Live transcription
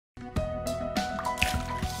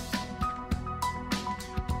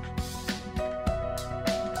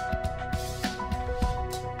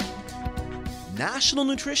National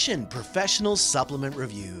Nutrition Professional Supplement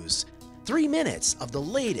Reviews. 3 minutes of the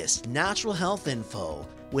latest natural health info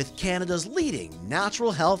with Canada's leading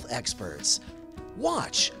natural health experts.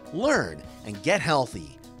 Watch, learn, and get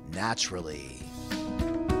healthy naturally.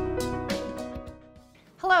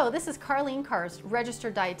 Hello, this is Karlene Karst,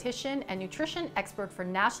 registered dietitian and nutrition expert for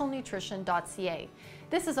Nationalnutrition.ca.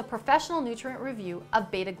 This is a professional nutrient review of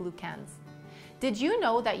beta-glucans. Did you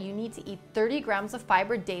know that you need to eat 30 grams of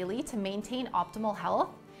fiber daily to maintain optimal health?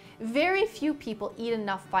 Very few people eat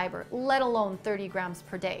enough fiber, let alone 30 grams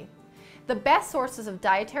per day. The best sources of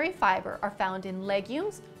dietary fiber are found in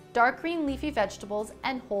legumes, dark green leafy vegetables,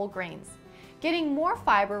 and whole grains. Getting more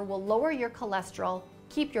fiber will lower your cholesterol,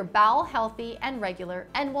 keep your bowel healthy and regular,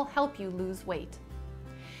 and will help you lose weight.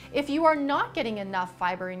 If you are not getting enough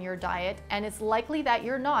fiber in your diet, and it's likely that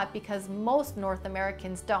you're not because most North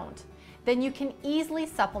Americans don't, then you can easily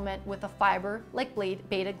supplement with a fiber like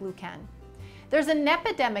beta-glucan. There's an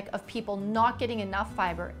epidemic of people not getting enough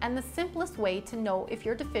fiber, and the simplest way to know if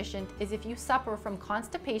you're deficient is if you suffer from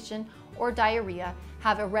constipation or diarrhea,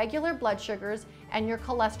 have irregular blood sugars, and your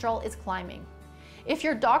cholesterol is climbing. If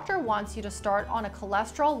your doctor wants you to start on a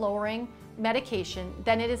cholesterol-lowering medication,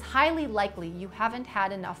 then it is highly likely you haven't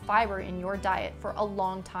had enough fiber in your diet for a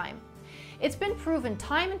long time. It's been proven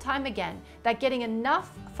time and time again that getting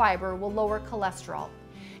enough fiber will lower cholesterol.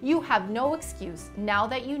 You have no excuse now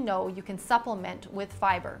that you know you can supplement with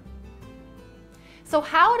fiber. So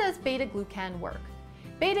how does beta-glucan work?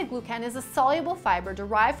 Beta-glucan is a soluble fiber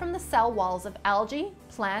derived from the cell walls of algae,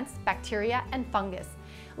 plants, bacteria, and fungus.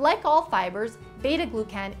 Like all fibers,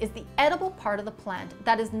 beta-glucan is the edible part of the plant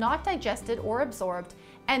that is not digested or absorbed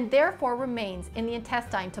and therefore remains in the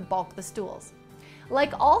intestine to bulk the stools.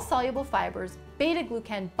 Like all soluble fibers,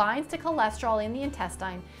 beta-glucan binds to cholesterol in the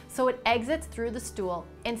intestine, so it exits through the stool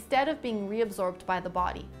instead of being reabsorbed by the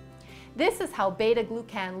body. This is how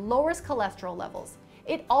beta-glucan lowers cholesterol levels.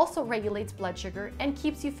 It also regulates blood sugar and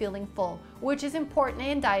keeps you feeling full, which is important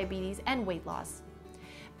in diabetes and weight loss.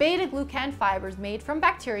 Beta-glucan fibers made from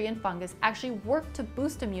bacteria and fungus actually work to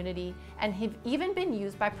boost immunity and have even been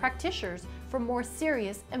used by practitioners for more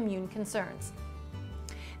serious immune concerns.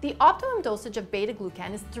 The optimum dosage of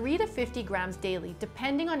beta-glucan is 3 to 50 grams daily,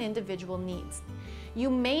 depending on individual needs. You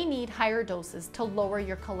may need higher doses to lower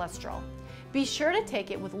your cholesterol. Be sure to take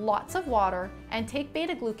it with lots of water and take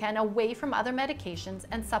beta-glucan away from other medications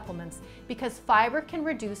and supplements because fiber can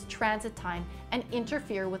reduce transit time and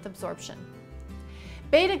interfere with absorption.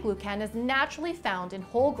 Beta-glucan is naturally found in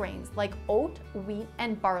whole grains like oat, wheat,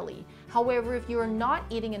 and barley. However, if you are not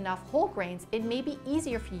eating enough whole grains, it may be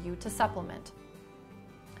easier for you to supplement.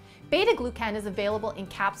 Beta-glucan is available in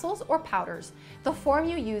capsules or powders. The form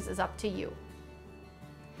you use is up to you.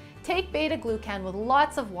 Take beta-glucan with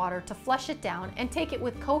lots of water to flush it down and take it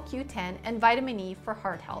with CoQ10 and vitamin E for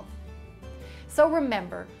heart health. So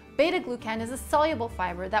remember, beta-glucan is a soluble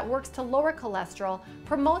fiber that works to lower cholesterol,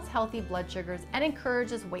 promotes healthy blood sugars, and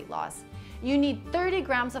encourages weight loss. You need 30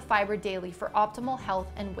 grams of fiber daily for optimal health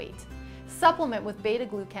and weight. Supplement with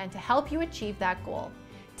beta-glucan to help you achieve that goal.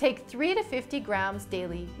 Take 3 to 50 grams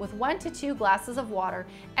daily with 1 to 2 glasses of water,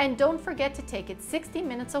 and don't forget to take it 60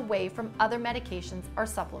 minutes away from other medications or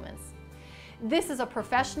supplements. This is a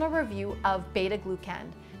professional review of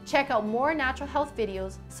beta-glucan. Check out more natural health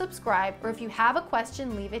videos, subscribe, or if you have a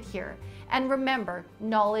question, leave it here. And remember,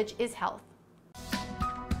 knowledge is health.